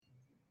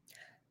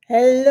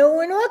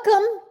Hello and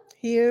welcome.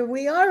 Here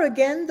we are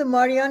again, the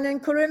Marianne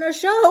and Corinna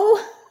show,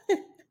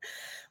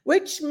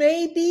 which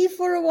may be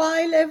for a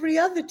while every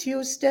other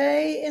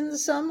Tuesday in the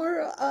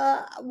summer.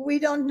 We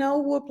don't know.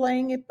 We're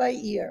playing it by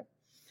ear.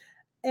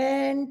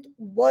 And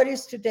what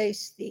is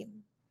today's theme?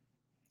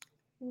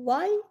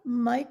 Why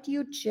might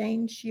you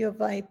change your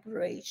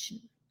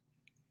vibration?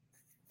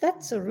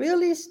 That's a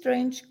really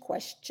strange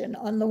question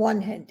on the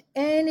one hand.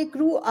 And it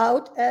grew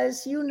out,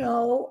 as you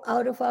know,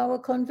 out of our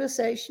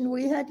conversation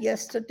we had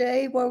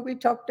yesterday, where we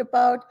talked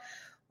about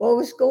what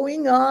was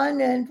going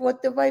on and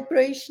what the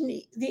vibration,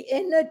 the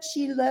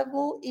energy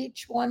level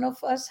each one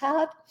of us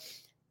had.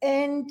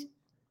 And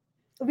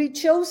we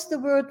chose the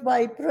word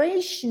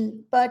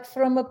vibration, but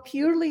from a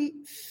purely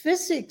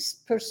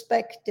physics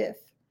perspective,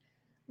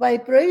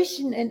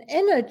 vibration and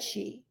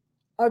energy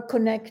are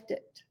connected.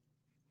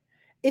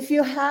 If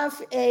you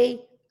have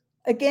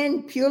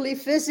again, purely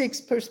physics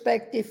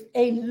perspective,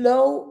 a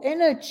low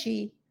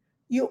energy,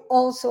 you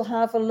also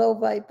have a low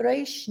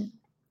vibration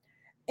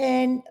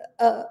and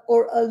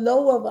or a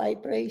lower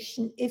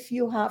vibration. If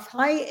you have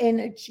high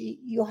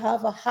energy, you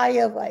have a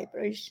higher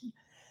vibration.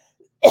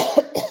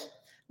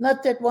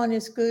 Not that one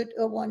is good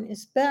or one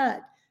is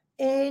bad.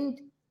 And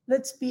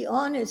let's be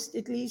honest,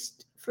 at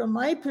least from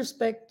my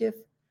perspective,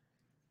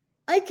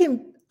 I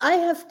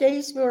have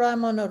days where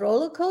I'm on a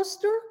roller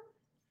coaster,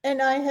 and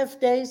I have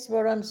days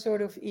where I'm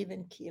sort of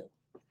even keel,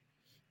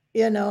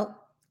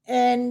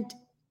 and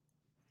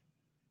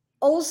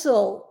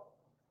also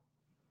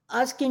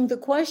asking the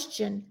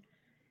question,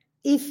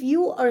 if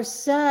you are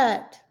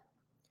sad,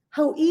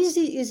 how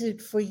easy is it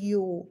for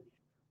you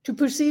to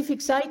perceive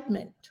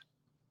excitement,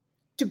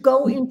 to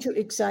go into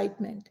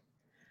excitement?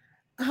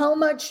 How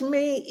much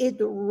may it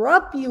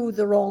rub you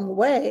the wrong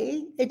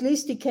way? At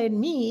least it can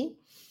me.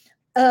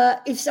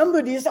 If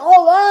somebody is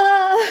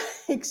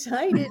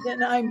excited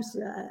and I'm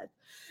sad,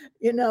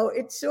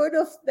 it's sort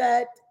of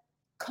that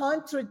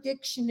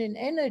contradiction in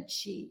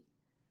energy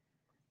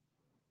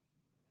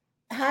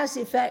has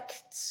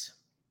effects.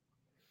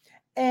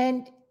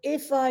 And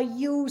if I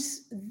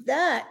use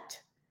that,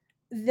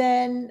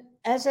 then,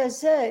 as I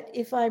said,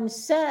 if I'm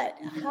sad,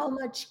 how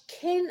much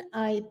can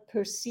I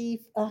perceive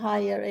a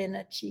higher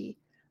energy,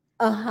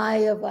 a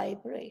higher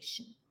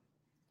vibration?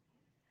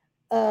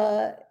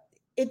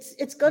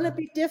 It's going to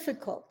be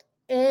difficult.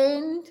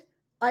 And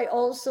I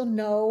also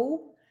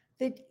know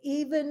that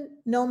even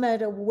no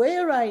matter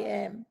where I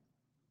am,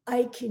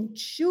 I can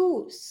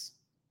choose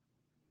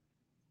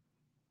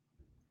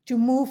to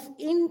move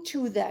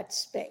into that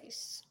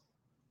space.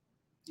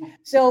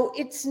 So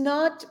it's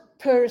not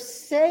per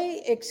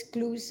se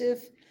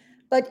exclusive,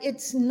 but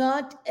it's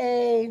not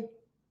a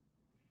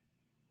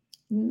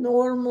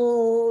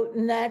normal,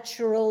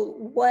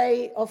 natural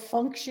way of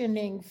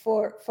functioning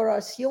for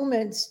us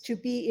humans to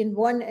be in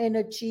one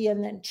energy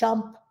and then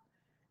jump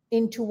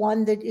into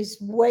one that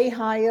is way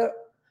higher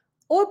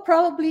or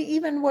probably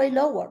even way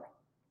lower.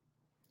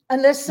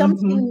 Unless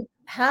something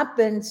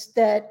happens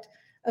that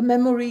a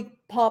memory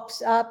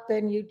pops up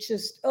and you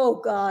just, oh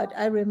God,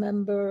 I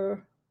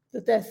remember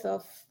the death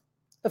of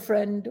a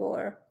friend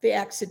or the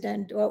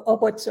accident or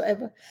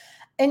whatsoever.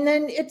 And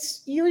then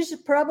it's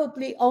usually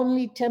probably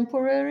only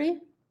temporary.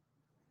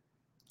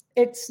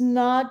 It's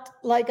not,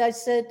 like I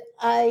said,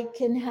 I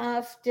can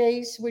have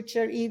days which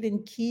are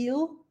even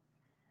keel,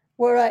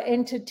 where I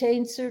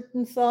entertain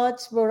certain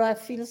thoughts, where I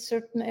feel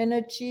certain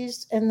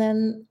energies, and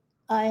then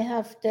I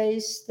have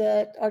days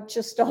that are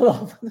just all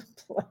over the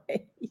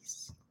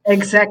place.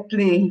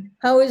 Exactly.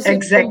 How is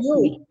it for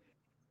you?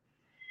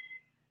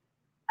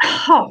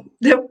 Oh,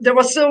 there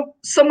was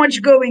so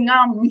much going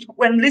on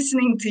when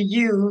listening to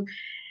you,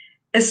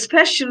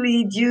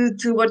 especially due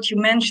to what you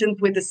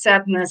mentioned with the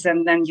sadness,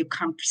 and then you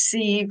can't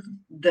perceive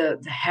the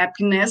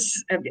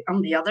happiness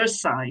on the other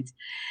side.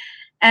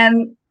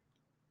 And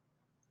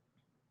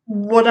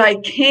what I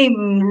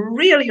came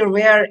really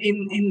aware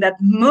in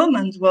that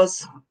moment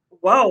was,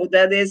 wow,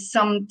 that is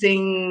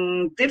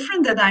something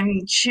different that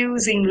I'm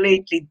choosing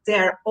lately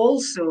there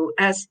also.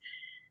 As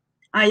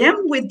I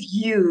am with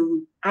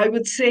you, I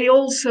would say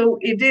also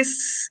it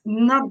is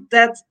not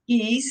that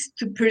easy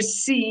to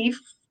perceive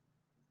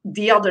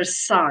the other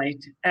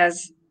side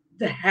as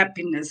the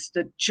happiness,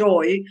 the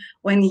joy,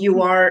 when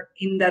you are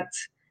in that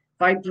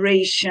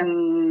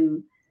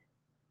vibration,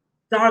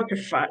 darker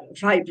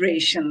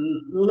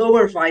vibration,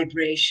 lower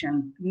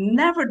vibration.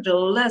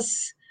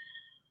 Nevertheless,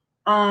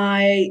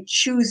 I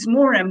choose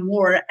more and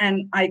more,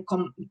 and I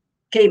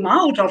came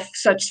out of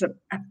such a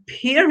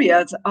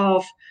period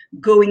of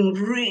going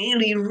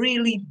really,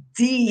 really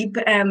deep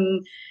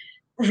and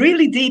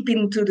really deep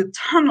into the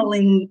tunnel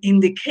in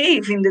the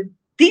cave, in the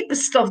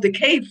deepest of the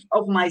cave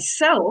of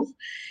myself.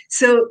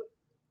 So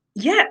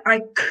yeah,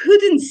 I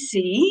couldn't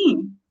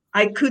see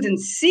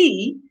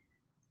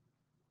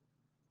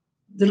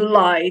the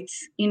light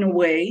in a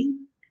way,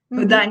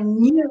 but I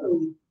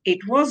knew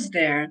it was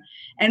there.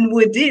 And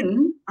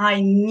within,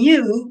 I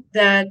knew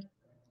that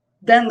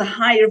then the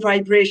higher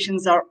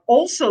vibrations are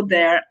also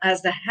there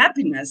as the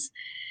happiness.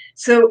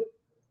 So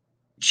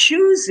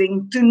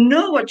choosing to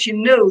know what you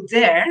know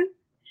there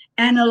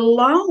and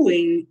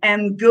allowing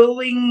and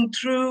going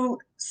through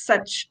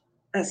such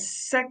a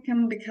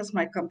second, because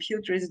my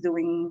computer is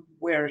doing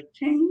weird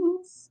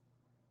things.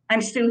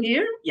 I'm still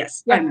here?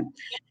 Yes, Yeah. I'm.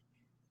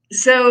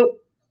 So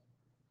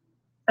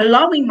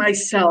allowing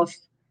myself,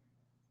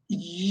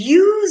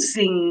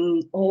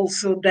 using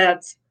also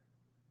that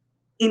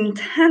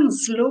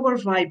intense lower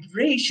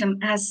vibration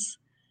as,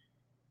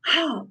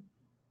 oh,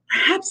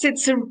 perhaps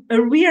it's a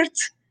weird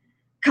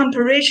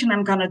comparison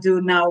I'm gonna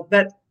do now,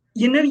 but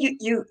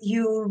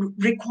you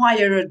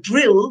require a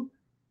drill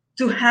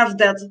to have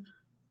that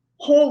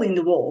hole in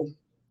the wall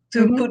to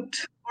put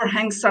or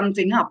hang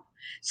something up.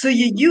 So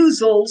you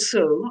use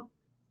also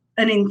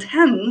an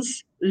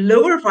intense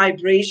lower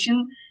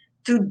vibration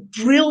to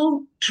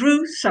drill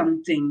through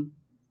something.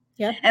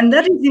 Yeah. And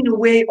that is in a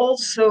way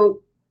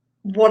also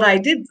what I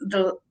did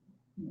the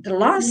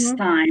last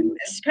time,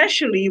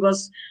 especially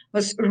was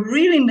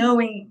really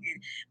knowing,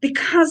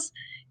 because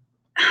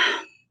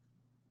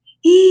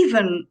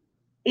even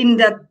in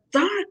that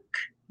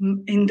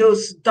in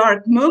those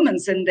dark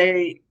moments, and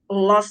they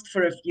last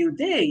for a few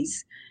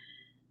days,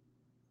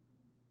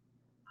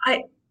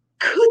 I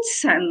could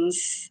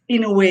sense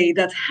in a way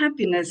that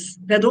happiness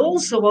that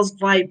also was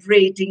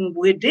vibrating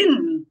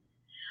within.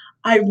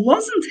 I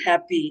wasn't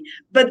happy,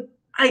 but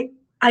I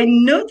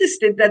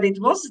noticed it, that it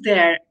was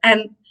there,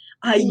 and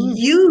I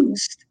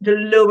used the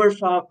lower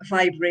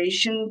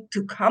vibration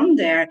to come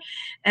there,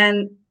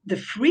 and the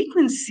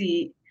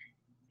frequency.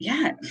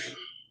 Yeah,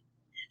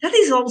 that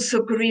is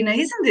also, Karina,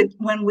 isn't it?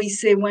 When we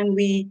say, when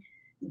we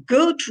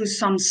go through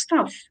some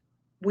stuff,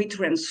 we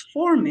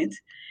transform it,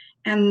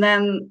 and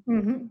then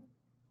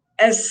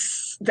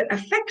as the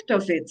effect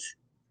of it,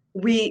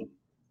 we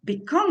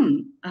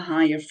become a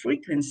higher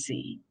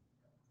frequency.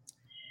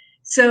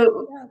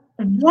 So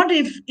what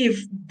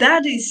if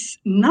that is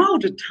now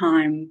the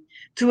time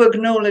to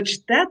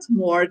acknowledge that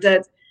more,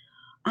 that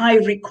I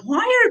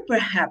require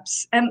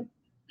perhaps, and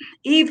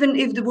even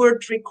if the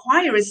word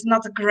require is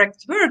not a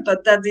correct word,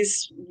 but that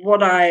is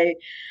what I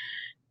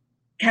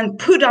can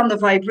put on the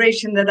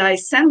vibration that I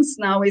sense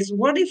now, is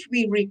what if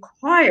we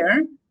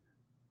require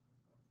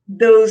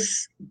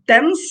those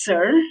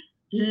denser,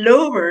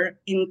 lower,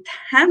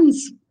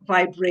 intense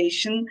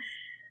vibration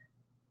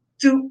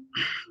to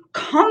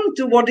come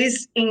to what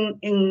is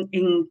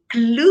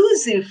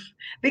inclusive,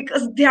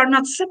 because they are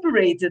not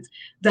separated.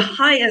 The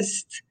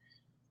highest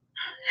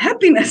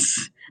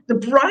happiness, the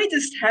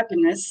brightest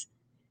happiness,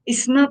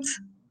 is not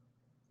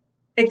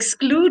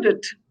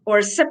excluded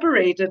or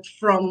separated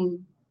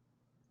from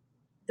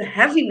the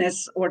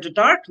heaviness or the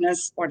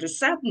darkness or the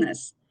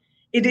sadness.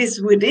 It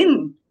is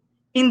within,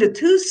 in the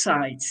two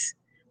sides.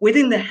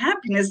 Within the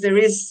happiness, there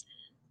is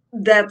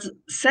that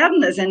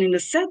sadness, and in the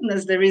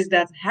sadness there is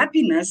that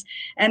happiness,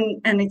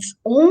 and it's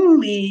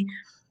only,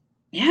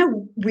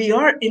 we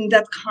are in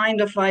that kind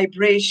of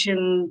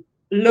vibration,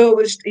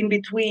 lowest in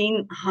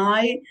between,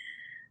 high,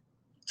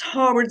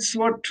 towards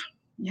what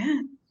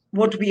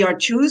we are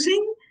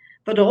choosing,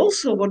 but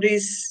also what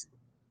is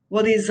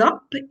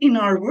up in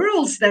our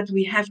worlds, that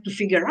we have to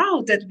figure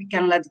out, that we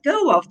can let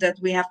go of, that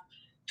we have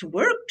to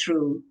work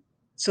through,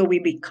 so we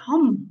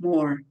become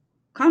more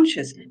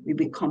conscious, we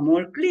become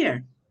more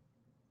clear.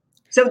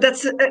 So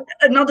that's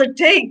another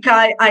take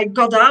I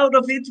got out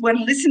of it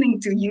when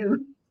listening to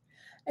you.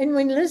 And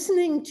when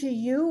listening to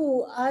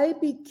you, I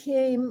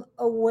became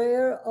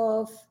aware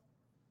of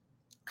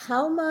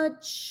how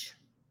much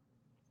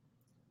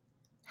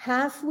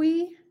have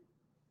we,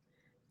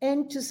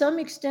 and to some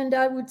extent,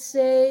 I would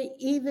say,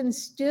 even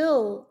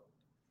still,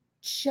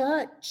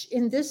 judge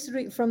in this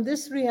from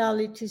this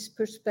reality's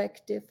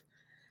perspective,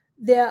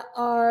 there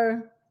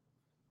are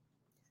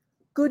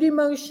good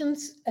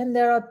emotions and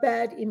there are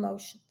bad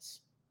emotions.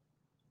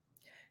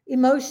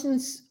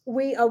 Emotions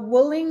we are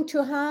willing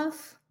to have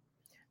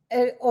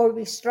or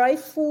we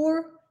strive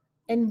for,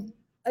 and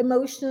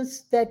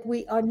emotions that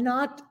we are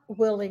not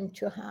willing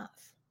to have.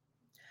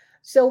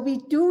 So we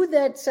do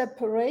that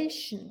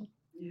separation.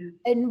 Yeah.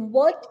 And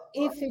what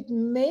if it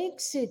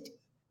makes it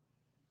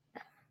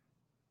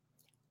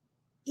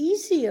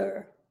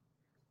easier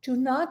to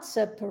not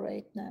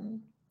separate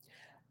them,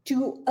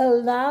 to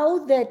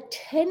allow that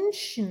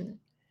tension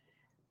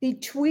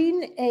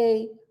between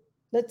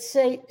let's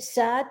say,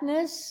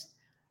 sadness,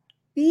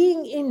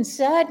 being in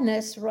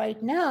sadness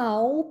right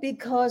now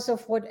because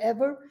of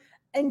whatever,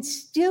 and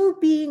still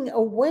being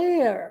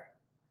aware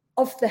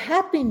of the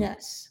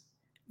happiness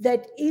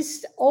that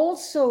is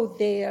also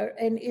there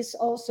and is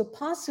also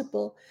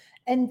possible.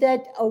 And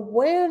that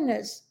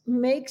awareness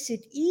makes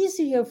it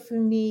easier for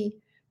me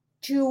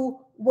to,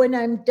 when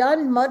I'm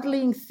done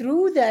muddling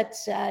through that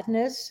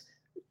sadness,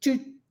 to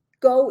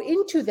go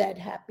into that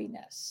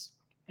happiness.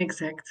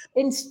 Exact.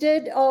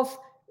 Instead of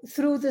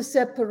through the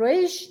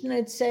separation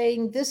and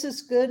saying this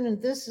is good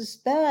and this is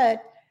bad,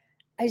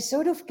 I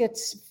sort of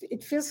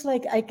it feels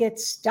like I get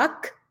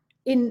stuck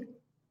in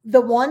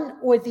the one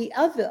or the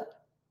other.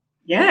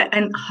 Yeah,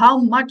 and how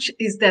much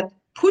is that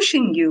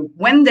pushing you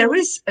when there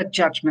is a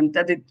judgment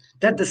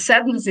that the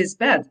sadness is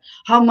bad?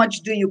 How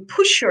much do you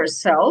push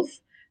yourself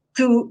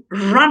to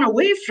run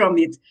away from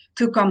it,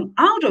 to come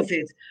out of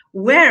it,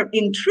 where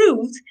in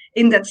truth,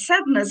 in that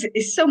sadness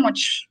is so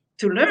much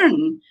to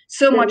learn,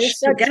 so There much is to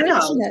such get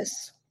out.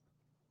 richness.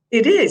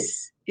 It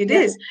is.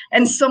 Yeah.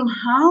 And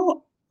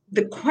somehow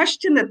the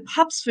question that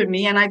pops for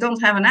me, and I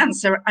don't have an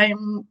answer,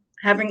 I'm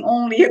having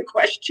only a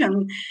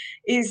question,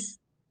 is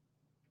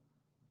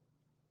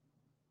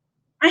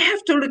I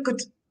have to look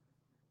it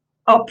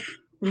up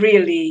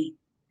really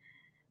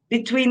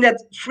between that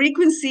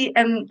frequency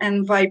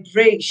and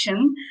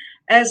vibration,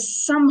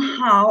 as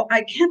somehow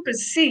I can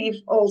perceive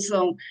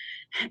also,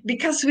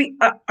 because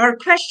our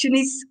question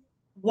is,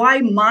 why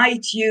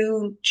might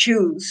you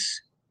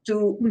choose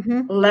to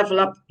level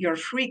up your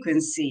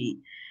frequency?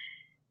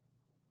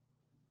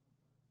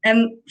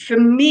 And for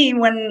me,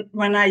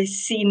 when I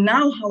see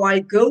now how I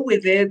go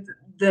with it,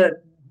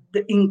 the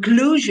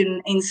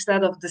inclusion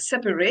instead of the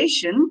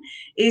separation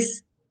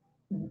is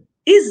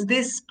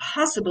this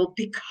possible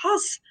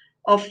because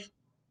of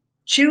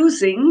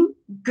choosing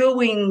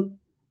going,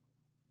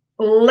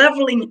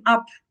 leveling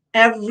up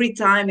every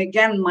time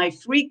again my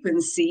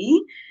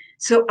frequency,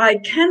 so I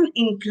can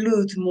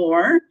include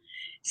more,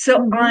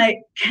 so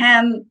I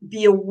can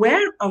be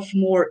aware of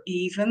more,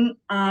 even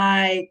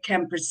I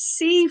can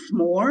perceive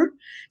more.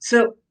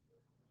 So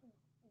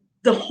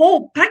the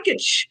whole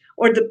package,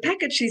 or the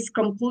package, is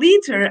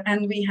completer,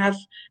 and we have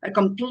a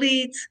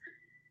complete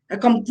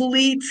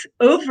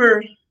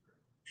overview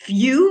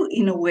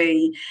in a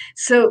way.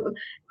 So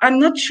I'm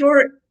not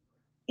sure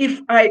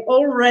if I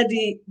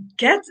already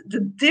get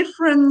the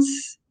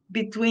difference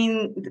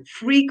between the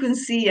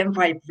frequency and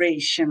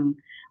vibration.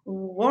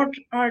 What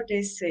are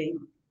they saying?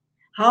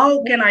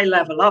 How can I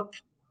level up?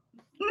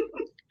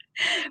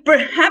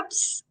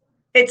 Perhaps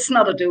it's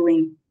not a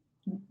doing.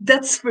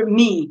 That's for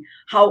me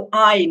how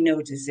I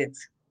notice it,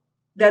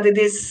 that it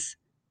is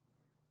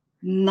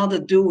not a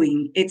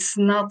doing. It's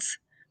not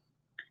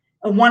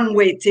a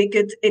one-way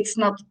ticket. It's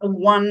not a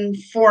one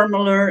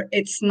formula.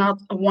 It's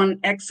not a one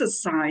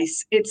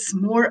exercise. It's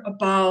more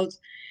about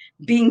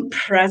being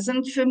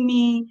present for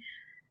me,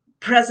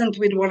 present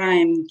with what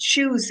I'm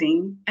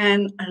choosing,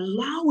 and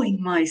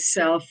allowing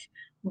myself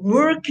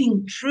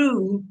working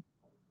through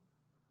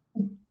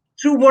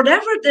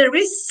whatever there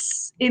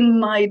is in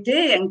my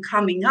day and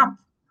coming up,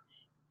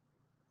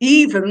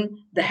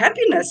 even the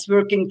happiness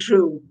working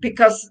through,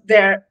 because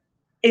there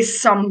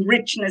is some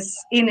richness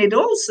in it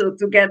also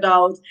to get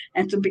out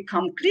and to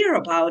become clear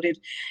about it.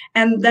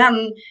 And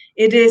then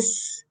it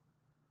is,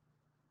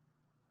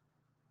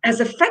 as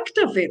effect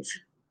of it,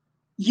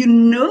 you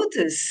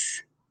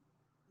notice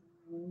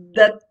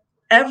that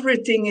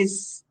everything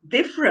is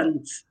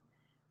different,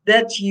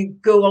 that you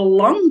go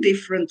along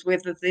different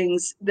with the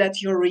things,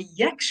 that your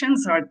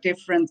reactions are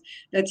different,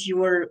 that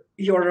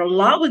your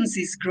allowance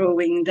is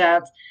growing.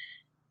 That,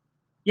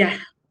 yeah,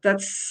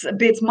 that's a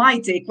bit my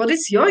take. What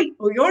is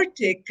your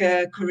take,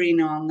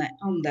 Corina,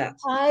 on that?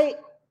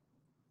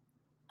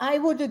 I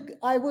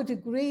would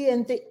agree,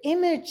 and the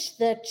image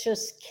that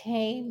just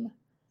came,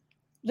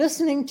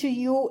 listening to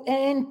you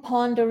and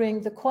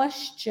pondering the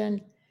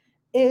question,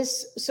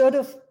 is sort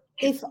of,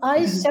 if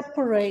I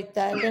separate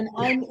that and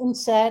I'm in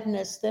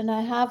sadness, then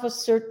I have a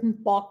certain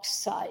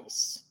box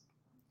size.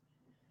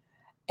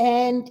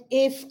 And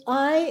if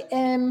I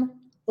am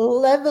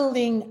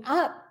leveling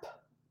up,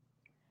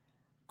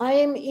 I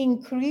am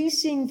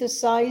increasing the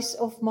size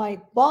of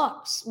my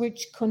box,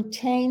 which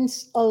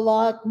contains a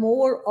lot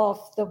more of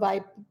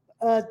the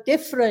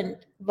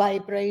different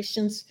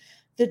vibrations,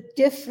 the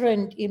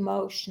different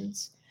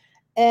emotions.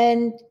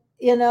 And,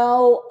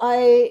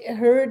 I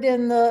heard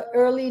in the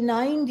early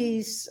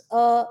 90s,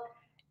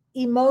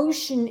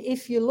 emotion,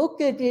 if you look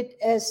at it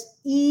as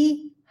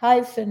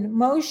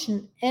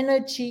E-motion,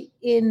 energy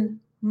in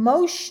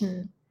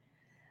motion,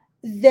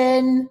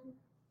 then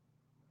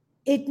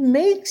it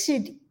makes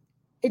it,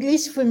 at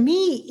least for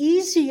me,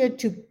 easier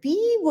to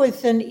be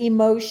with an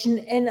emotion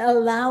and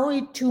allow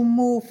it to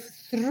move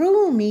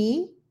through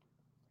me,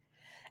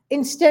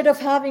 instead of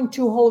having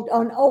to hold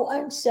on. Oh,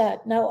 I'm sad.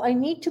 Now I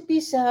need to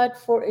be sad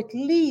for at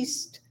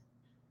least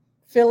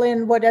fill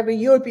in whatever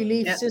your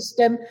belief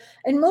system.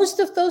 And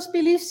most of those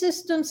belief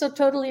systems are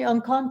totally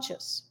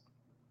unconscious.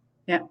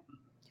 Yeah,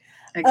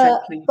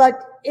 exactly.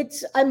 But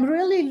I'm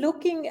really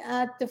looking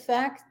at the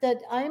fact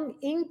that I'm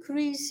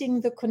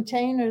increasing the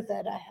container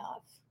that I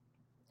have,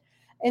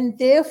 and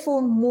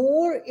therefore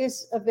more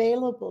is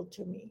available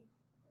to me,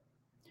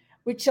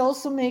 which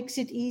also makes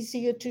it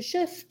easier to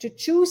shift, to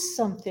choose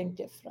something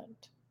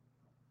different.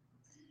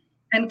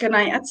 And can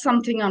I add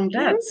something on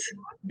that?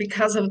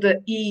 Because of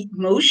the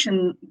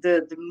emotion,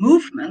 the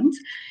movement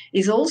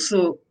is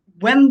also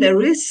when there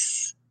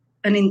is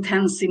an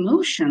intense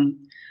emotion.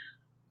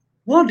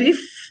 What if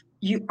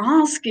you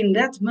ask in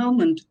that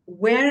moment,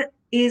 where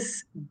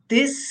is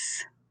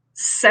this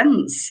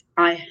sense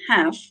I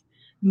have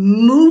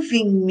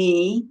moving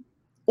me,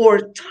 or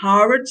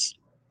towards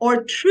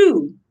or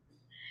through?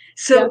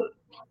 So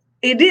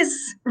it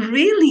is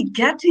really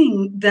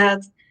getting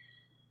that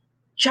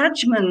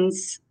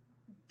judgments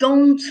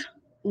don't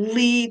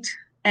lead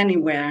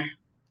anywhere.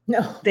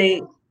 No.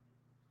 They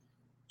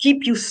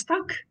keep you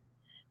stuck,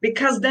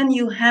 because then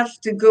you have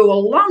to go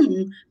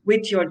along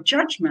with your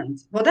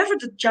judgment, whatever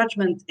the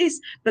judgment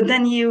is. But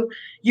then you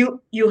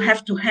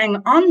have to hang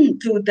on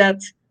to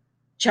that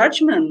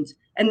judgment,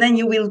 and then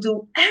you will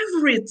do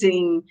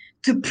everything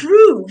to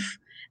prove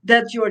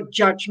that your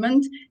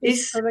judgment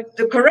is correct.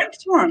 the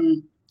correct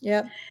one.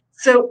 Yeah.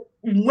 So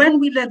when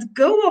we let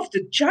go of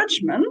the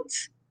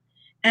judgment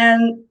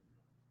and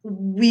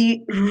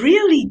we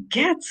really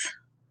get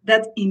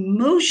that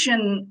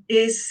emotion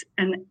is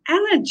an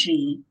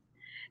energy,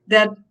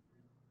 that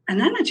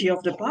an energy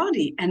of the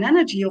body, an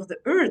energy of the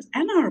earth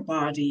and our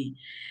body,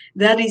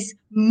 that is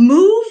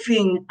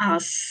moving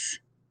us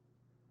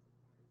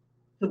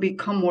to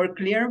become more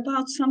clear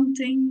about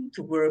something,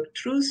 to work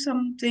through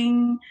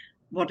something,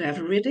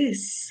 whatever it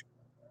is.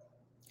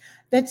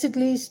 That's at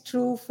least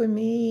true for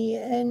me.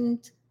 And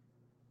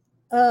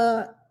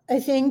I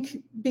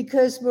think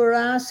because we're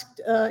asked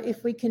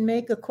if we can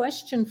make a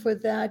question for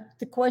that,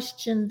 the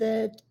question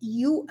that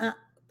you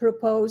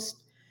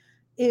proposed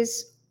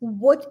is,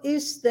 what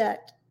is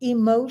that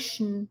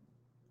emotion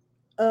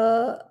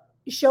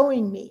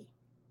showing me?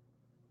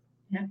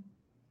 Yeah.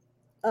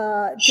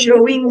 To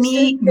Showing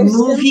me,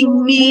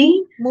 moving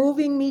me.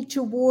 moving me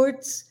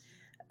towards,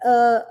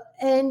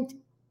 and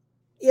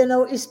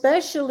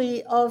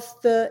especially of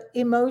the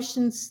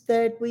emotions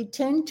that we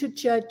tend to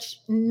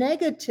judge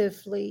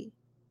negatively,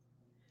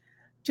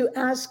 to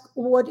ask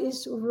what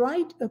is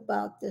right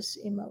about this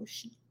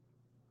emotion.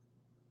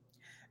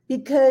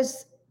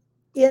 Because,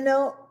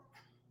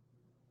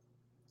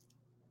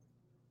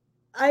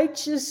 I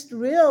just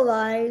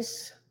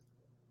realize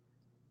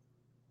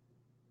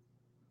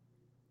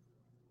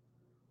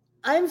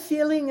I'm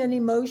feeling an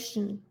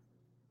emotion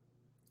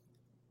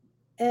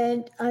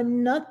and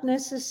I'm not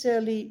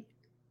necessarily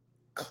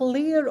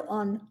clear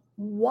on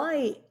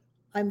why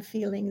I'm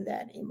feeling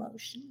that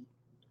emotion.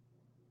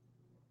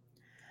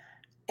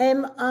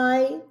 Am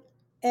I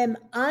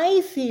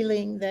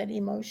feeling that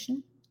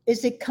emotion?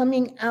 Is it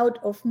coming out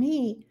of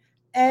me?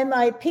 Am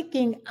I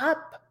picking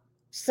up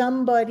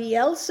somebody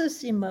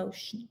else's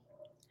emotion?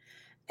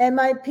 Am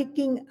I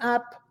picking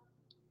up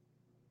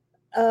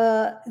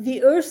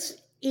the earth's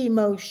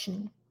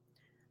emotion?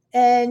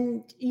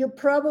 And you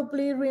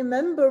probably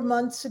remember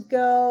months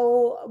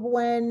ago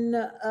when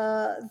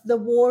the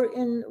war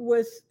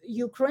with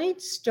Ukraine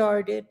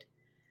started,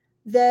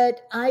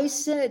 that I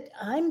said,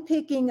 I'm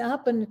picking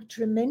up a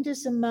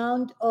tremendous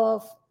amount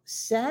of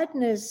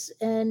sadness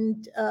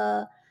and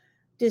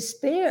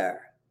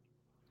despair.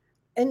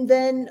 And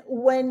then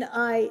when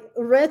I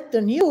read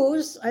the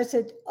news, I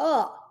said,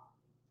 oh,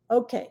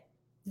 okay,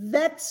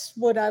 that's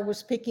what I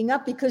was picking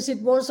up, because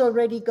it was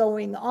already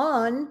going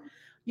on,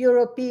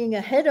 Europe being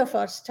ahead of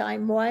us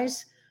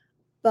time-wise,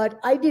 but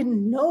I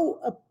didn't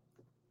know,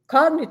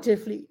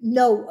 cognitively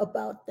know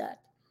about that.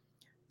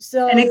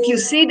 So, And if you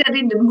see that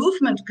in the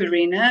movement,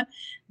 Karina,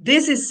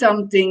 this is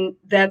something,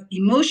 that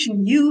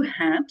emotion you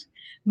had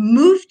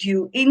moved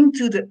you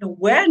into the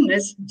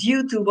awareness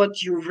due to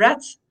what you read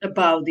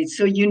about it.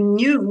 So you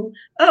knew,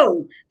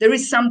 oh, there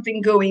is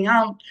something going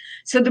on.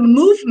 So the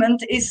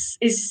movement is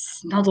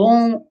not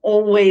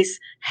always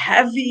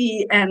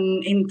heavy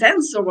and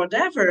intense or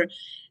whatever.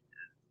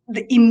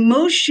 The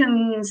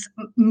emotions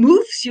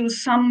moves you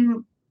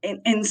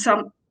in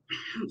some,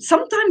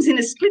 sometimes in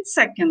a split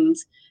second,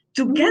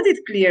 to get it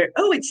clear.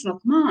 Oh, it's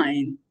not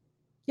mine.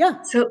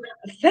 yeah. So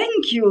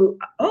thank you.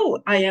 Oh,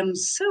 I am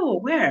so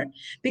aware,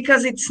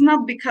 because it's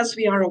not because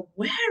we are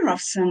aware of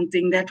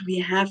something that we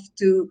have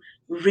to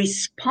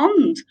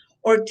respond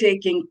or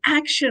taking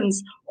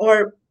actions,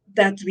 or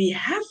that we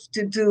have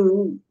to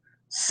do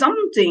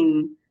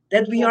something,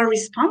 that we are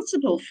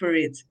responsible for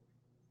it.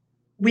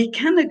 We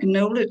can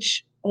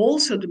acknowledge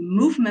also the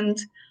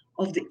movement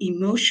of the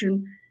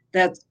emotion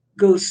that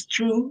goes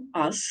through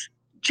us,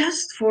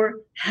 just for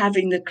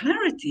having the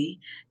clarity,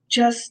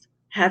 just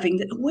having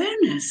the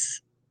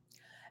awareness.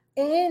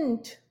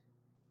 And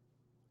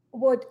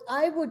what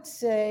I would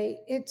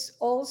say, it's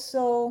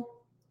also,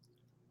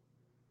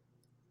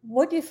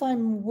 what if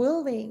I'm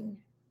willing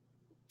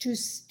to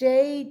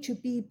stay, to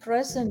be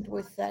present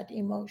with that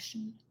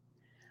emotion?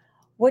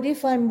 What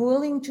if I'm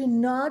willing to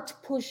not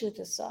push it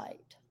aside?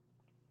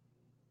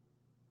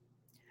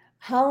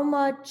 How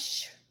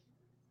much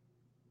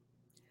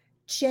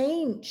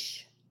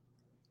change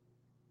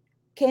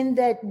can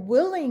that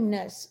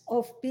willingness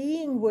of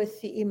being with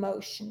the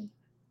emotion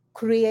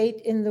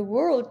create in the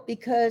world?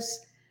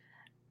 Because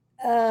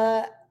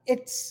there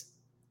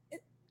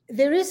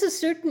is a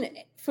certain,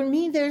 for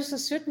me, there's a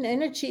certain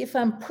energy. If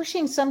I'm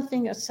pushing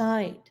something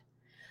aside,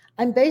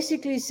 I'm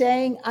basically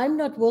saying I'm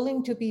not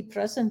willing to be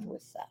present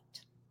with that.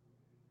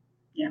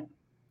 Yeah.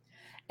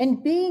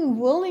 And being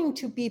willing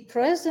to be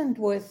present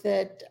with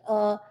it,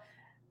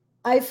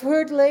 I've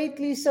heard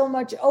lately so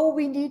much, oh,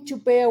 we need to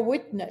bear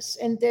witness.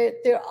 And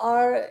there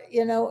are,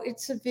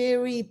 it's a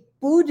very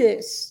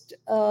Buddhist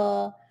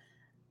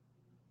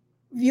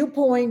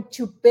viewpoint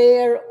to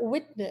bear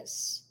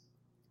witness.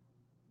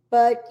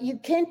 But you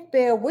can't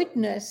bear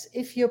witness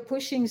if you're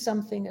pushing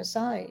something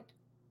aside.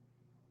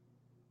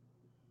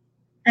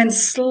 And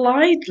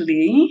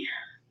slightly,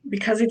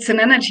 because it's an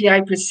energy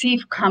I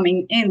perceive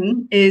coming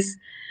in, is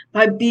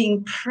by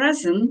being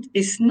present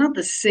is not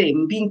the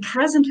same. Being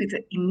present with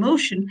the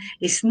emotion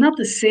is not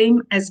the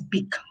same as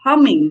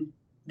becoming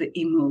the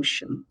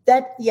emotion.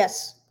 That,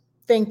 yes,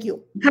 thank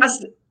you.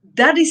 Because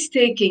that is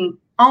taking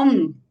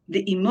on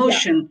the Yeah.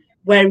 emotion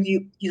where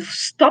you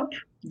stop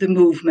the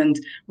movement,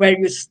 where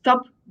you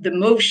stop the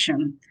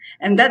motion.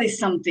 And that is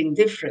something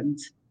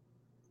different.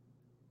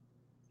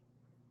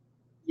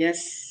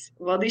 Yes.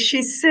 What is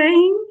she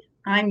saying?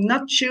 I'm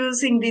not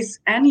choosing this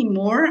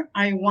anymore.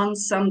 I want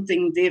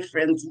something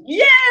different.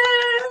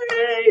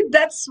 Yay!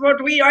 That's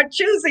what we are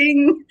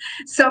choosing.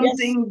 Yes.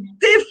 Something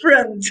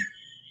different.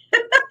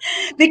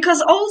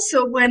 Because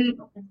also when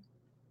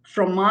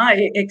from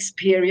my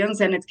experience,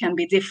 and it can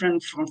be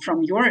different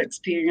from your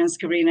experience,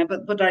 Karina,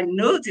 but what I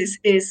notice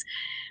is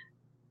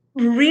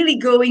really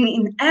going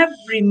in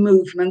every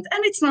movement,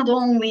 and it's not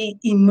only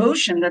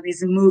emotion that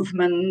is a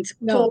movement.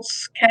 No.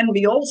 Thoughts can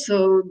be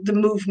also the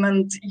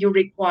movement you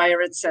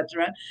require,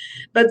 etc.,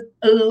 but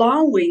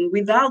allowing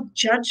without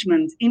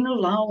judgment, in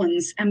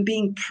allowance, and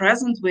being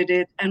present with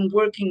it and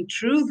working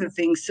through the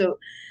things. So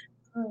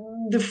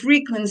the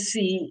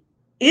frequency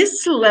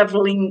is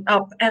leveling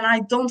up, and I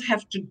don't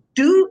have to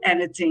do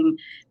anything,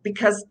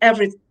 because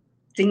everything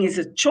is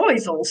a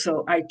choice.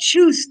 Also, I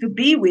choose to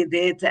be with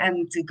it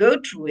and to go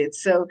through it.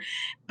 So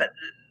but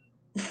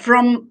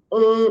from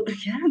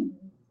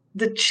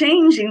the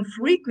change in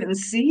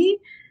frequency,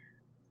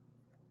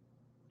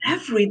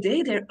 every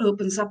day there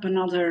opens up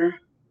another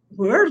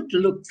world,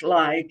 looks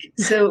like.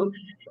 So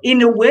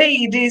in a way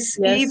it is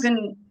Yes.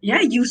 even,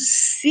 you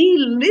see,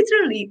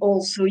 literally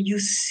also you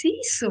see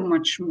so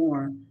much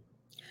more.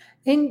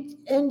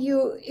 And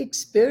you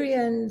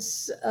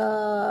experience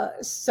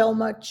so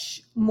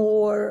much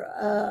more.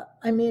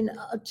 I mean,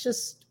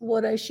 just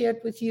what I shared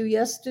with you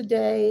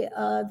yesterday,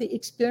 the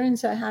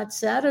experience I had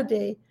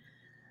Saturday,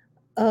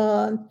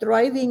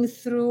 driving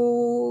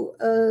through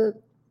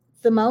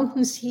the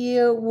mountains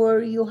here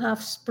where you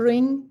have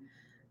spring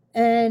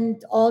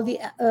and all the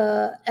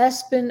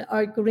aspen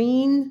are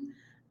green,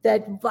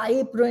 that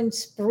vibrant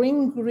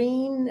spring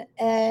green.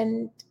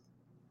 And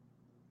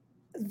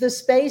the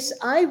space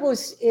I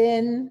was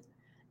in,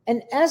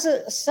 and as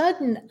a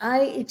sudden,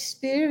 I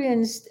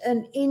experienced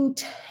an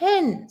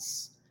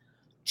intense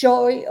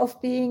joy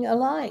of being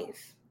alive.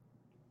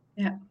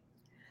 Yeah.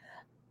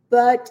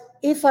 But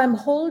if I'm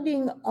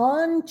holding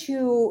on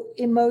to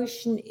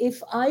emotion,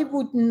 if I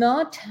would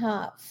not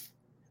have,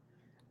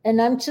 and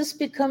I'm just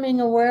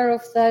becoming aware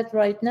of that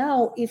right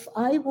now, if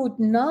I would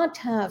not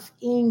have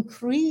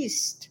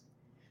increased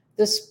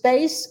the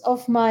space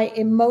of my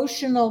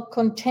emotional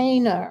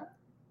container,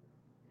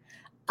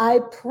 I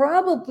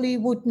probably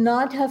would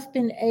not have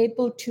been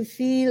able to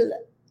feel,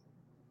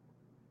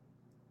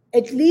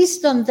 at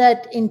least on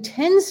that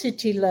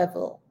intensity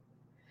level,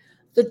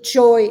 the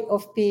joy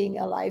of being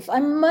alive. I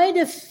might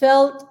have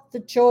felt the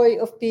joy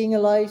of being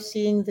alive,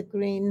 seeing the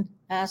green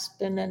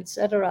aspen,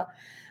 etc.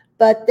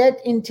 But that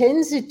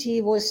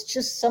intensity was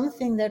just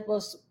something that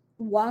was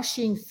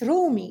washing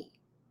through me.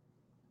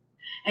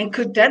 And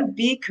could that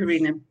be,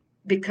 Karina,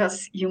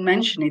 because you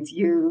mentioned it,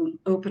 you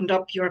opened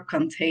up your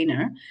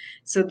container,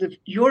 so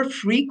your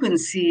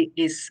frequency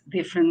is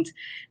different.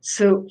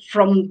 So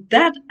from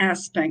that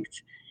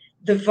aspect,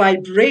 the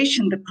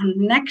vibration, the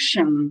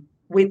connection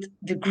with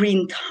the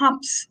green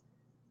tops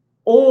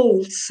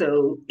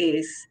also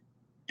is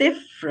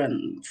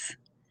different.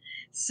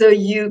 So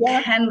you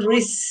Yeah, can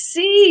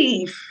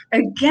receive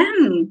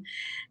again.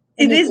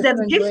 in It a is that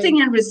different way.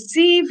 gifting and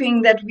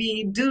receiving that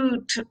we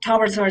do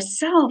towards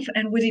ourselves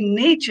and within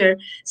nature.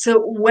 So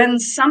when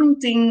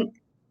something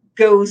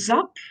goes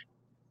up,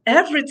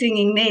 everything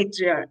in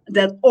nature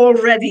that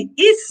already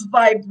is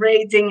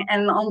vibrating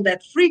and on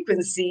that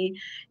frequency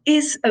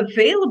is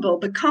available,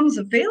 becomes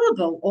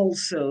available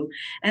also,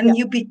 Yeah, and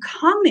you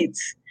become it.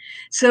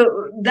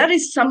 So that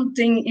is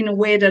something in a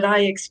way that I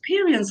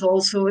experience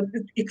also.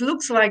 It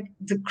looks like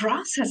the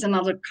grass has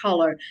another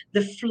color,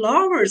 the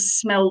flowers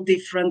smell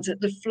different,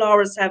 the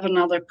flowers have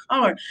another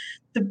color,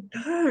 the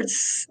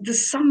birds, the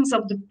songs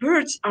of the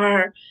birds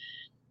are,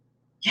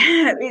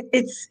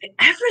 it's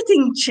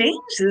everything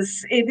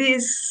changes. It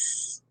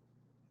is,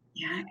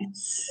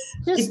 it's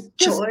just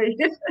just joy.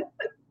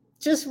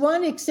 just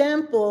one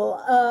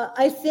example.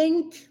 I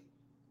think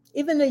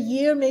even a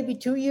year, maybe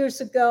 2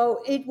 years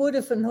ago, it would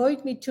have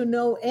annoyed me to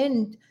no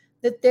end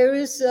that there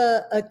is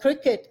a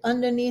cricket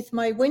underneath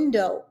my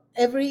window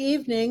every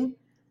evening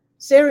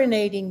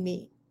serenading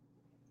me.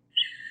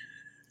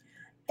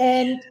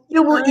 And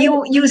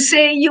You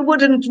say you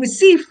wouldn't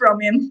receive from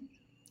him.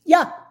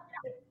 yeah,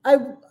 I,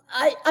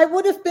 I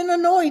would have been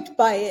annoyed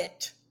by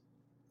it.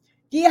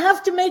 Do you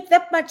have to make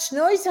that much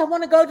noise? I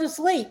want to go to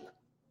sleep.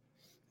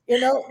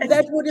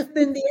 That would have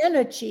been the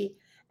energy.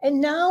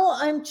 And now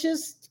I'm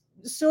just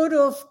sort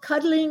of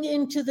cuddling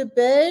into the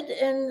bed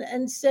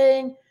and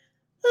saying,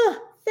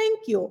 thank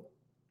you.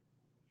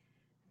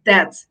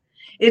 That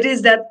it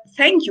is that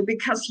thank you,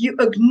 because you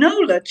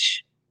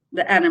acknowledge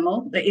the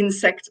animal, the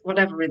insect,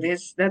 whatever it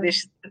is that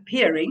is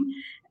appearing,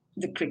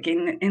 the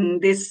cricket in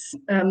this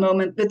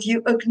moment, but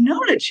you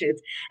acknowledge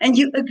it, and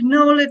you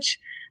acknowledge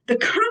the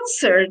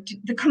concert,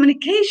 the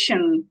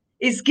communication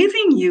is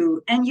giving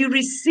you, and you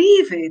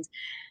receive it,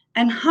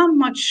 and how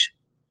much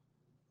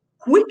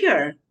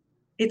quicker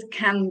it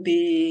can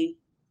be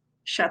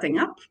shutting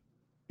up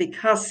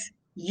because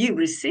you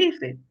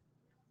received it.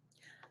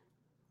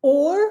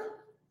 Or,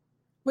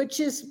 which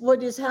is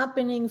what is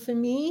happening for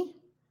me,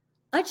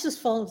 I just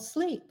fall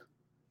asleep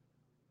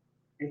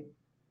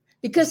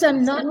because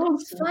I'm not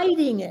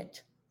fighting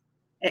it.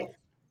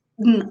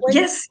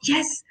 Yes.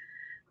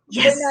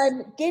 When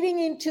I'm getting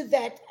into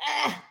that,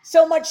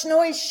 so much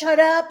noise, shut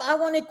up, I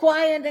want it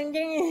quiet, and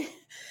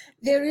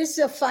there is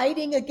a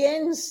fighting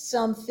against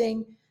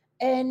something,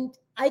 and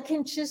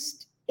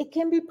it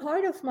can be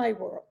part of my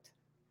world.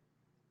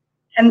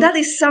 And that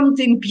is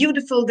something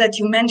beautiful that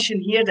you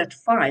mentioned here, that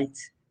fight.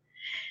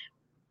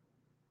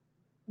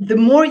 The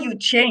more you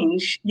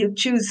change, you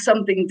choose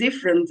something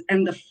different,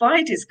 and the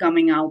fight is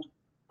coming out.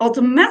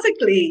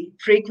 Automatically,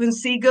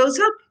 frequency goes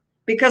up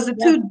because the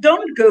two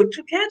don't go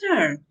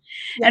together.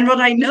 Yeah. And what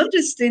I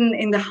noticed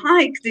in the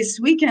hike this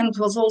weekend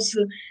was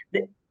also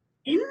the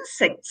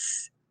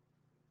insects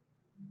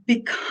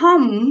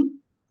become,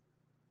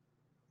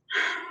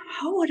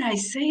 how would I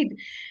say it,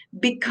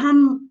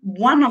 become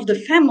one of the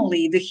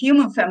family, the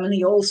human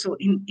family also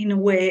in a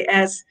way,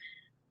 as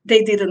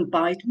they didn't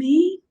bite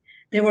me.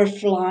 They were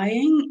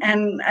flying,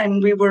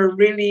 and we were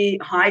really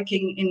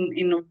hiking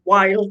in a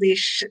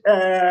wildish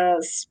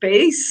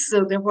space.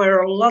 So there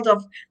were a lot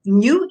of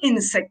new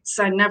insects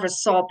I never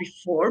saw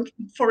before,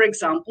 for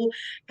example.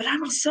 But I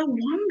was so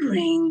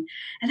wondering,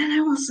 and then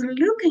I was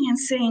looking and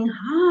saying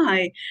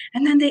hi,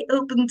 and then they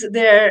opened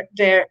their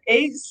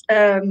aces,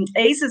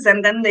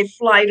 and then they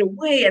flied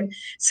away, and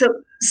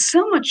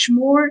so much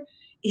more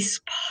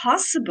is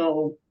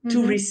possible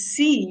to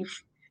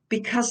receive,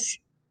 because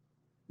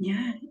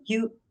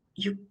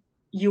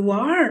you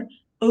are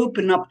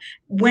open up.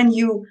 When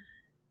you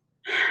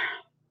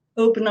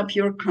open up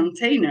your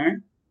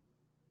container,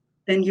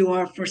 then you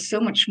are for so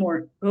much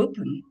more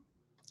open.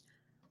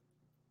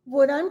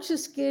 What I'm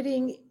just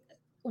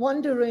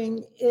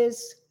wondering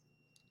is,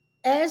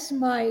 as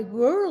my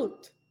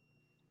world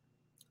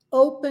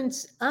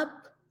opens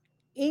up,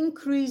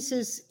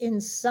 increases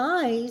in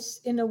size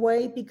in a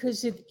way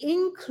because it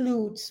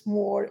includes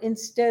more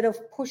instead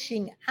of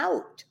pushing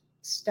out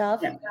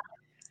stuff.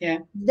 Yeah.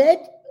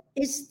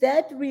 Is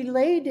that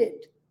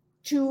related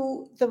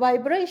to the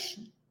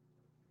vibration?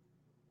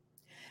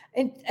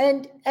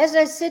 And as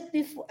I said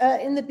before,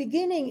 in the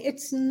beginning,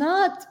 it's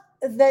not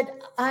that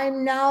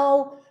I'm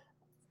now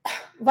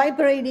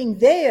vibrating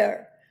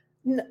there.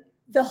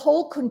 The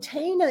whole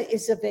container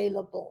is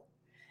available,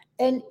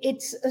 and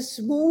it's a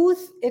smooth.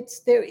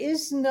 There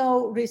is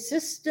no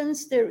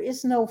resistance. There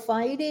is no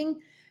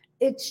fighting.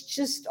 It's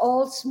just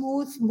all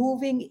smooth,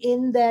 moving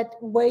in that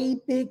way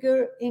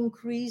bigger,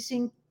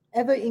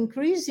 ever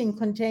increasing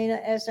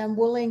container as I'm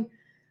willing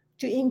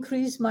to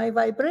increase my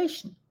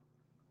vibration.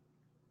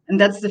 And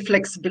that's the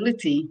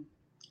flexibility.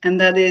 And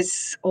that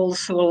is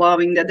also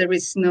allowing that there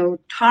is no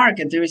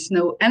target, there is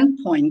no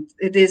endpoint.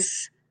 It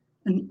is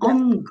an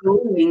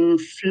ongoing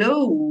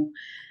flow.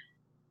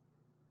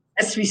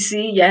 As we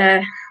see,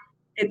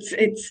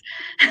 it's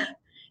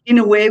in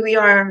a way we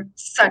are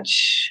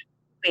such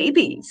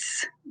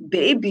babies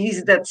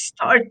that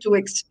start to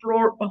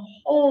explore a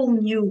whole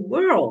new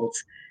world.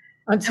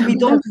 And we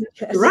don't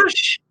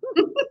rush.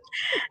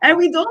 And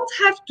we don't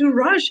have to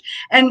rush.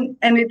 And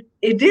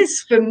it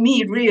is for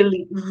me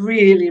really,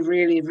 really,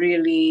 really,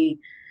 really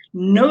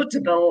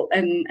notable.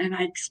 And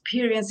I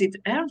experience it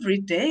every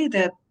day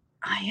that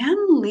I am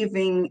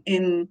living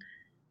in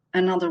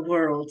another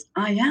world.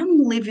 I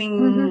am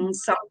living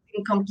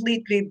something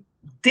completely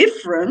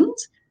different.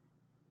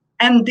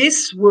 And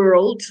this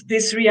world,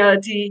 this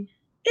reality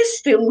is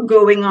still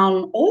going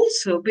on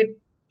also, but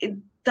it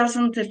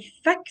doesn't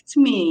affect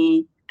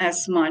me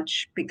as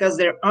much, because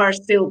there are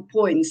still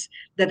points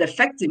that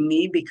affected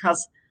me,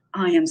 because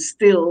I am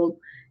still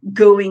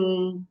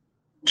going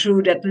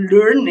through that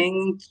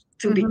learning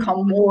to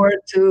become more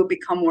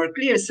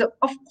clear. So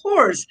of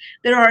course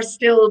there are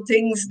still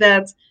things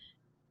that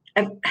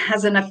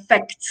has an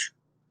effect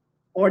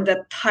or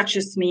that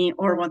touches me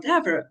or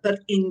whatever, but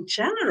in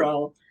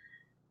general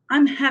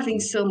I'm having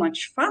so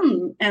much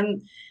fun.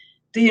 And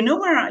do you know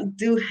where I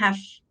do have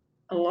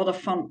a lot of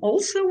fun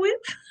also with?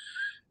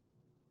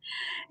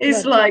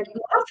 It's like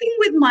laughing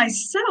with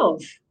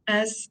myself,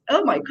 as,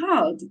 oh my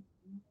God,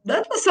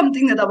 that was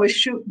something that I was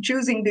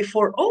choosing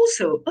before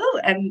also. Oh,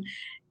 and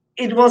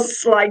it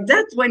was like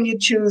that when you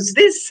choose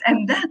this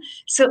and that.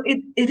 So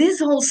it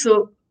is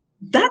also,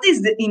 that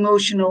is the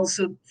emotion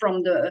also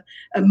from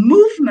a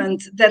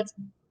movement that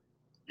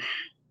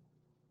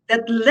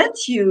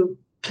lets you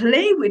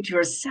play with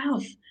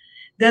yourself,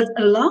 that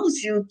allows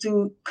you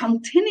to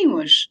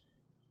continuous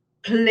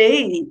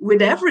play with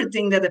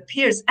everything that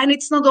appears. And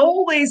it's not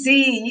always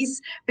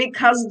easy,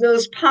 because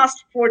those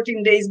past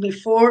 14 days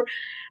before,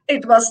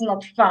 it was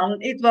not fun,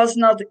 it was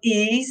not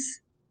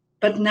ease.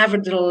 but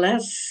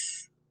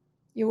nevertheless,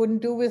 you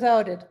wouldn't do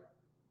without it.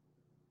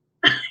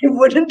 I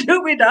wouldn't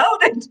do without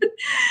it.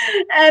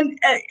 And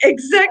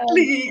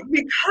exactly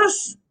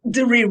because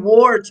the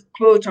reward,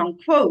 quote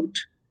unquote,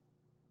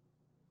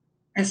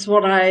 is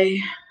what I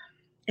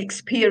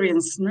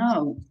experience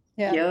now.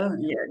 Yeah.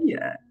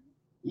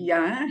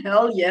 Yeah,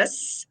 hell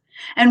yes.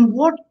 And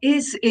what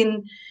is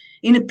in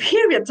a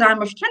period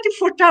time of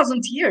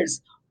 24,000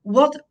 years,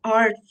 what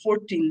are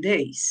 14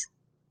 days?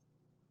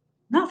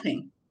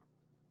 Nothing.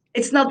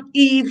 It's not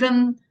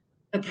even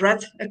a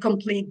breath, a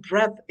complete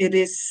breath. It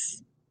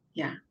is,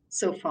 yeah,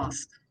 so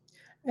fast.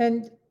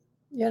 And,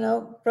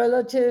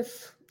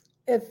 relative,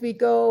 if we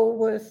go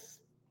with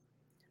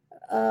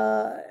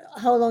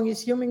how long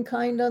is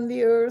humankind on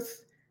the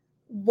earth,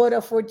 what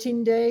are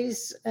 14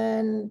 days,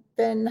 and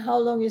then how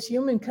long is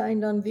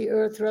humankind on the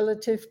earth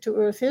relative to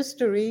earth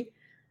history,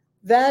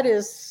 that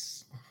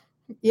is,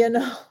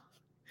 Yeah.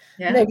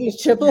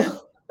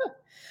 negligible.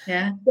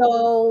 Yeah.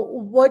 So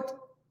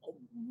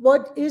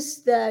what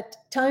is that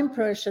time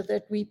pressure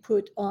that we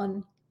put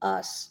on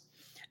us?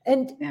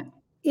 And Yeah.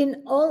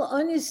 in all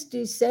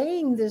honesty,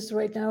 saying this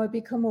right now, I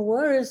become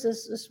aware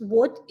is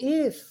what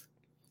if?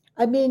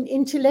 I mean,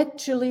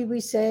 intellectually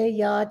we say,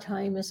 yeah,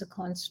 time is a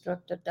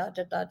construct, da, da,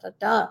 da, da,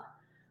 da.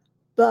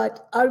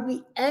 But are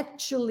we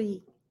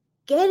actually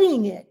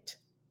getting it?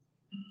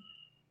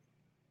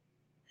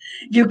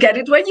 You get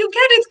it when you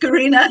get it,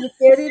 Karina. You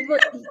get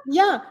it?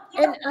 Yeah.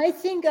 And I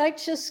think I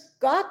just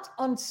got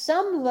on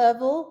some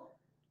level,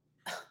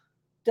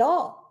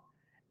 duh.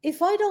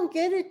 If I don't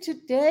get it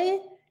today,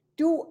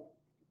 do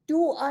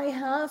I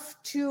have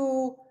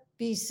to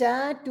be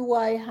sad? Do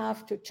I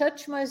have to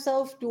judge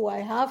myself? Do I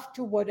have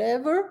to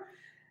whatever?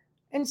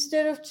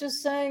 Instead of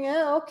just saying,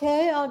 yeah,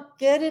 okay, I'll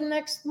get it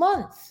next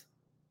month.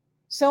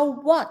 So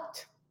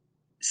what?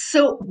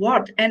 So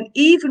what? And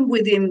even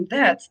within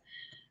that,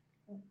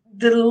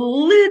 the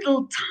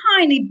little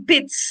tiny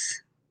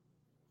bits,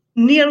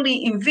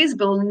 nearly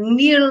invisible,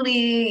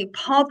 nearly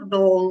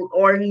palpable,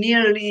 or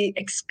nearly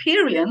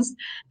experienced,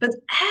 but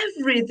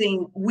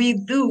everything we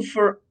do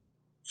for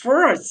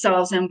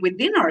ourselves and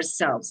within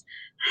ourselves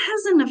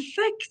has an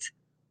effect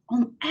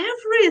on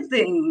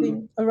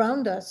everything.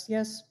 Around us,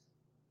 yes.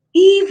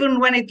 Even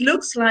when it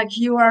looks like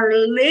you are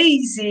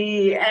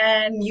lazy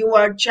and you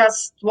are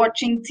just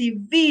watching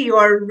TV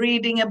or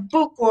reading a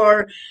book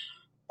or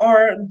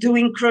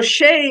doing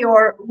crochet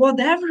or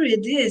whatever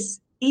it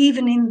is,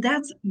 even in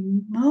that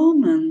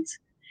moment,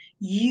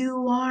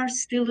 you are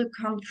still a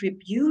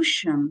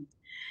contribution.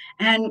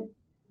 And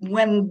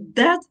when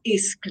that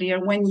is clear,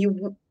 when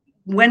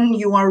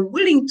you are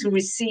willing to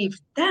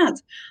receive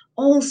that,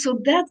 also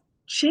that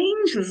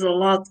changes a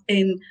lot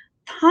in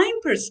time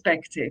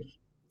perspective.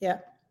 Yeah.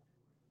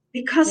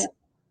 Because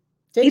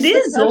Takes it the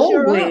is pressure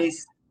off.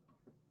 always,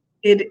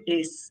 it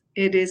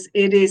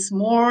is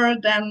more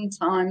than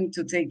time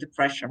to take the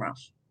pressure off.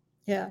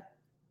 Yeah.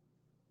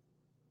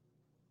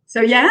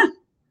 So yeah,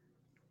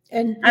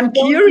 And I'm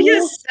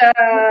curious,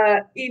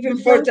 even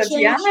for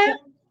Tatiana.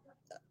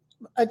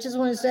 I just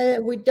want to say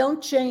that we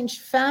don't change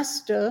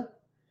faster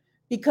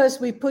because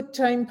we put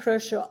time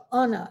pressure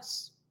on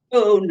us.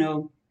 Oh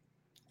no,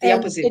 the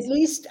opposite. At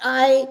least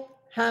I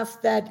have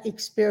that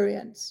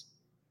experience.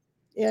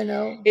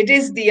 It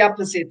is the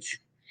opposite.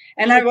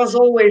 And I was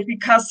always,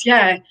 because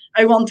I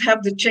won't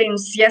have the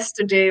change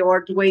yesterday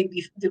or the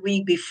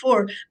week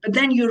before, but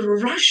then you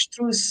rush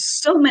through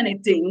so many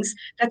things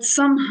that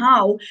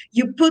somehow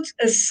you put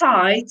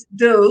aside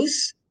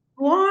those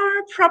who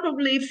are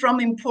probably from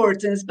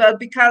importance, but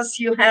because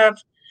you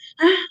have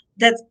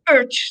that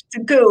urge to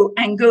go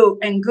and go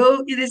and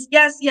go, it is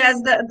yes,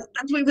 that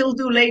we will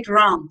do later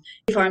on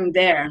if I'm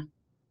there.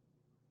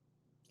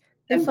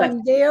 If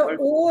I'm there,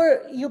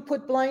 or you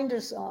put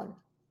blinders on.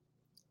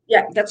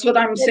 Yeah, that's what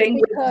I'm saying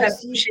with that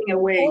pushing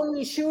away.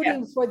 Only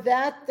shooting for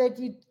that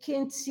you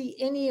can't see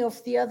any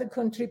of the other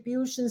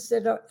contributions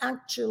that are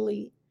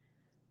actually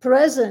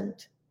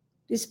present,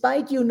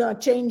 despite you not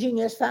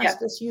changing as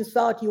fast as you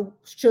thought you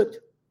should.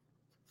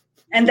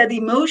 And that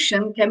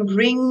emotion can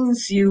bring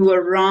you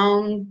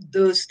around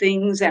those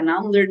things and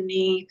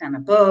underneath and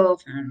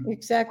above and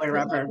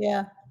wherever.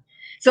 Yeah.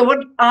 So what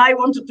I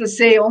wanted to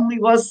say only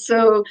was,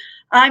 so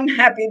I'm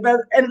happy,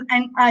 but and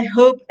I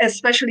hope,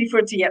 especially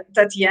for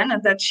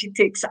Tatiana, that she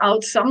takes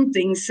out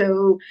something.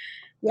 So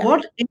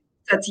what is,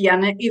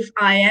 Tatiana, if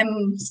I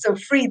am so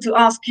free to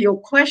ask your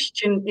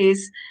question,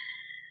 is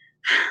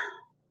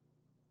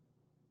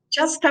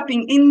just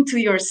tapping into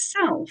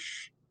yourself.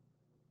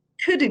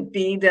 Could it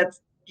be that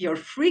your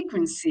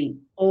frequency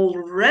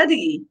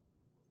already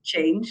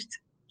changed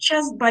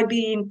just by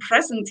being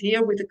present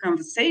here with the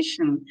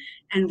conversation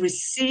and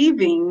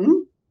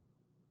receiving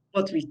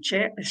what we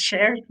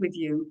shared with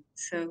you?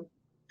 So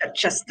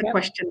that's just the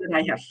question that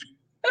I have.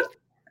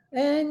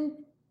 And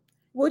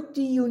what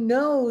do you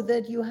know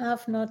that you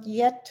have not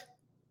yet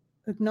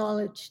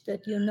acknowledged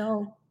that you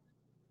know?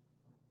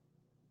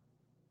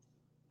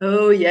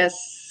 Oh, yes,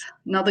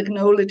 not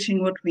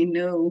acknowledging what we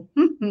know.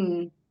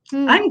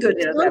 I'm good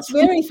at that. Sounds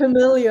very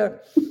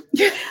familiar.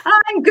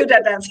 I'm good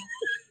at that.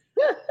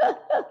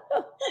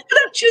 But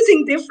I'm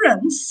choosing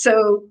difference.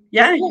 So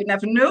yeah, you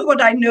never know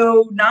what I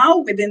know now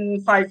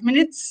within 5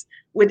 minutes,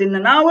 within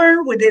an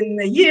hour, within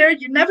a year.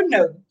 You never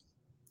know.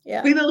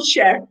 Yeah. We will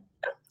share.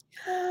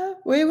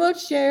 We will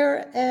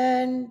share.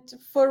 And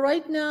for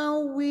right now,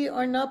 we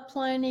are not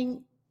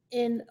planning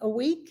in a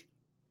week,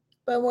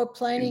 but we're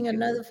planning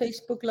another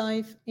Facebook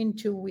Live in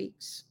 2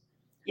 weeks.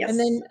 And Yes.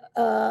 then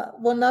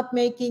we're not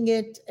making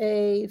it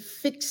a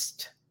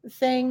fixed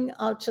thing.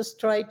 I'll just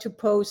try to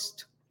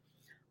post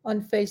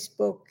on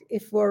Facebook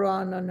if we're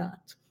on or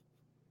not.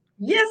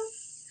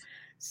 Yes.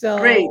 So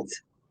Great.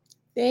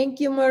 thank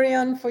you,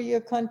 Marianne, for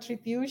your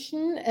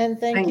contribution. And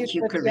thank you,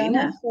 Tatjana,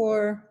 Karina.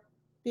 for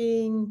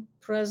being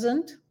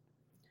present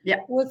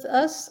with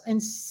us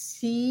and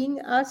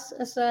seeing us,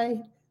 as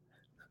I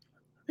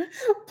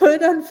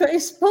put on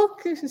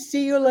Facebook.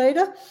 See you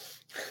later.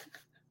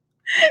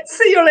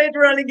 See you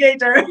later,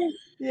 alligator.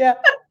 Yeah.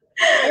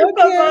 Okay.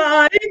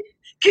 Bye-bye.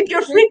 Keep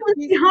your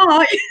frequency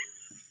high.